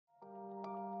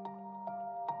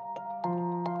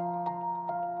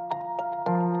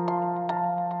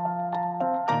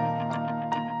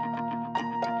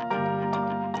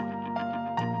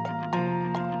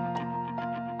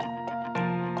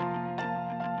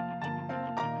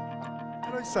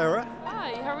Hello, Sarah.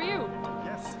 Hi, how are you?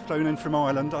 Yes, flown in from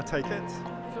Ireland, I take it.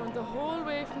 Flown the whole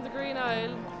way from the Green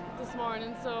Isle this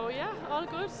morning, so yeah, all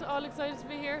good, all excited to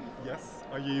be here. Yes.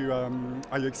 Are you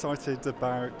excited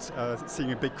about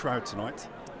seeing a big crowd tonight?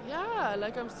 Yeah,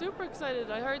 like I'm super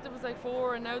excited. I heard there was like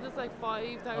 4 and now there's like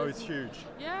 5,000. Oh, it's huge.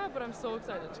 Yeah, but I'm so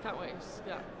excited. Can't wait.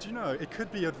 Yeah. Do you know, it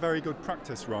could be a very good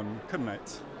practice run, couldn't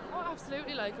it? Oh,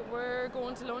 absolutely. Like we're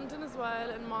going to London as well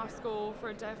and Moscow for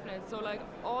a definite. So like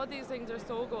all these things are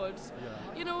so good.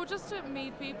 Yeah. You know, just to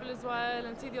meet people as well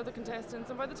and see the other contestants.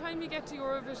 And by the time you get to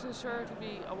Eurovision, sure, it'll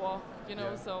be a walk, you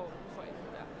know, Yeah. so fine.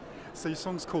 Yeah. So your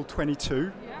song's called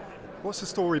 22. Yeah. What's the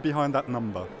story behind that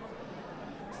number?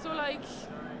 So like,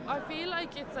 I feel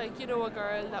like it's like, you know, a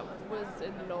girl that was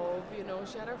in love, you know,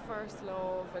 she had her first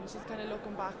love and she's kind of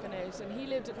looking back on it, and he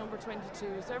lived at number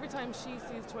 22, so every time she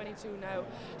sees 22 now,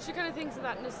 she kind of thinks of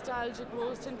that nostalgic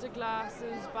rose-tinted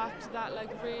glasses, back to that like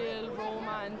real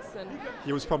romance. And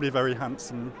He was probably very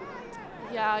handsome.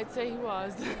 yeah, I'd say he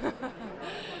was.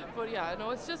 But yeah,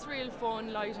 no, it's just real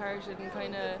fun, light-hearted and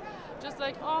kind of just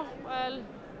like, oh, well,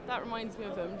 that reminds me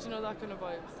of him, do you know, that kind of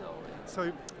vibe.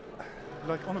 So,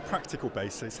 like on a practical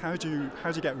basis, how do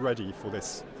you get ready for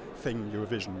this thing,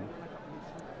 Eurovision?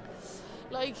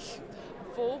 Like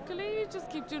vocally, just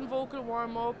keep doing vocal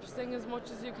warm-up, sing as much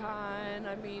as you can.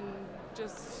 I mean,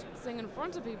 just sing in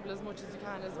front of people as much as you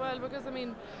can as well, because I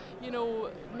mean, you know,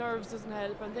 nerves doesn't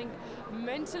help. I think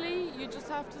mentally you just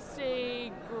have to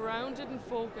stay grounded and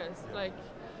focused. Like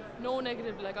no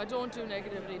negative, like I don't do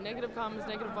negativity, negative comments,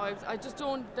 negative vibes. I just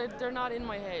don't, they're not in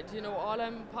my head, you know. All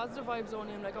I'm positive vibes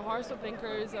only. I'm like a horse with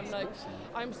blinkers. I'm like,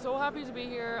 I'm so happy to be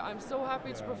here. I'm so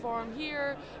happy to perform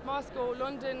here, Moscow,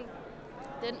 London,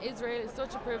 then Israel. Is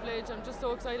such a privilege. I'm just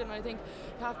so excited, and I think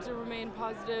you have to remain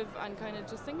positive and kind of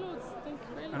just sing loads. Think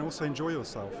really. And also enjoy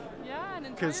yourself. Yeah, and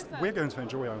enjoy Because yourself. we're going to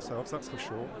enjoy ourselves, that's for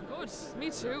sure. Good, me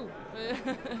too.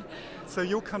 So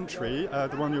your country,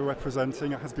 the one you're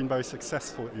representing, has been very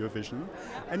successful at Eurovision.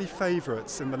 Any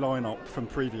favourites in the lineup from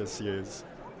previous years?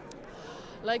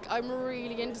 Like I'm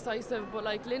really indecisive, but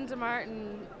like Linda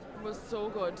Martin was so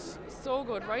good, so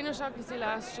good. Rhino Shaughnessy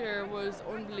last year was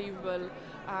unbelievable.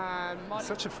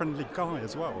 Such a friendly guy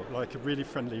as well, like a really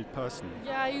friendly person.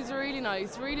 Yeah, he's a really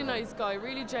nice guy,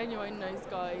 really genuine nice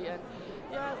guy, and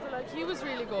yeah, so like he was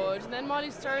really good. And then Molly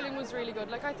Sterling was really good.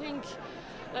 Like I think,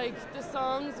 like the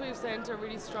songs we've sent are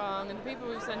really strong, and the people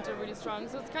we've sent are really strong.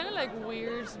 So it's kind of like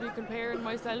weird to be comparing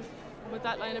myself with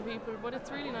that line of people, but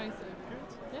it's really nice.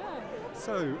 Good. Yeah.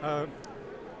 So,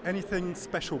 anything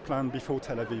special planned before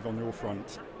Tel Aviv on your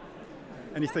front?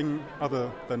 Anything other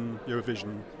than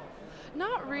Eurovision?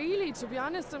 Not really, to be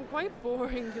honest. I'm quite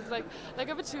boring because like I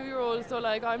have a 2-year-old, so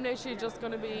like I'm literally just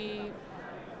going to be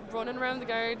running around the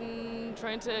garden,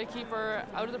 trying to keep her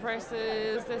out of the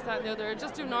presses, this, that, and the other.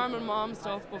 Just do normal mom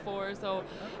stuff before, so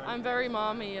I'm very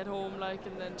mommy at home, like.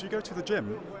 And then Do you go to the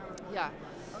gym? yeah.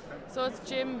 So it's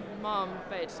gym, mom,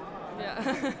 bed.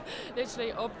 Yeah,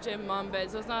 literally up, gym, mom,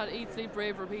 bed. So it's not eat, sleep,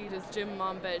 rave, repeat. It's gym,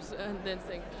 mom, bed, and then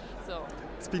sing. So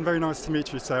It's been very nice to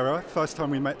meet you, Sarah. First time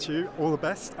we met you. All the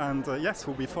best, and yes,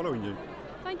 we'll be following you.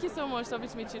 thank you so much. Lovely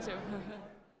to meet you too.